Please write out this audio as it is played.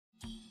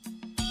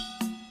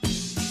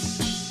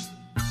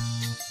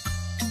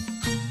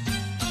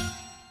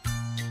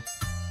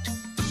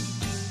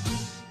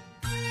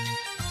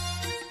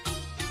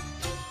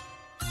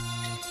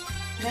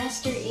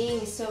Master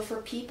Ing, so for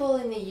people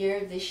in the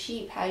year of the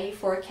sheep, how do you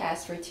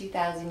forecast for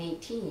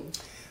 2018?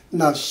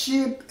 Now,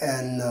 sheep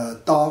and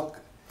dog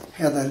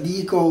had a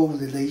legal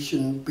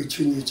relation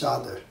between each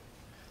other.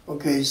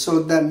 Okay,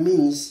 so that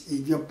means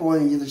if you're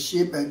born in the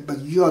sheep, but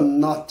you're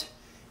not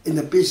in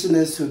the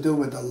business to do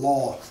with the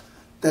law,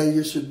 then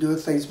you should do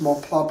things more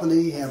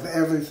properly, have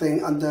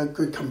everything under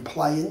good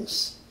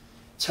compliance,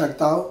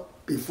 checked out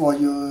before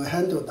you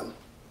handle them.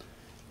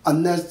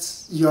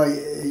 Unless you're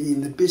in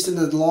the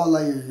business law,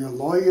 like you're a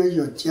lawyer,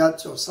 you're a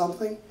judge or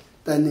something,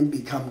 then it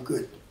become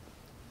good.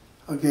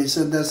 Okay,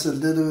 so that's a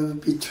little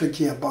bit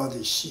tricky about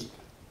the sheep.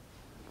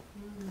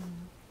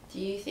 Do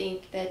you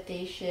think that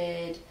they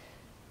should,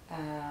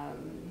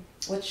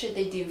 what should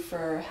they do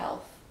for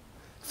health?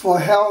 For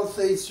health,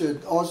 they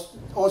should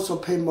also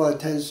pay more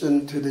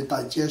attention to the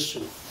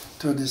digestion,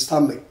 to the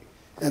stomach,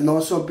 and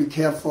also be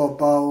careful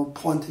about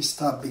pointy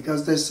stuff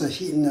because there's a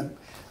hidden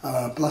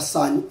blood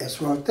sign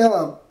as well. There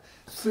are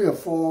 3 or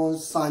 4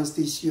 signs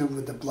this year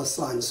with the blood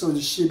sign, so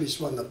the sheep is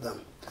one of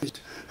them.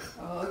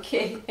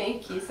 Okay,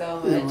 thank you so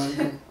much.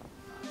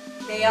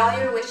 May all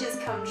your wishes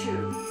come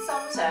true.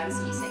 心想事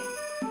成.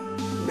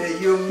 May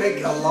you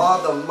make a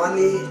lot of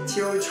money,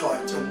 招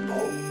財進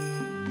寶.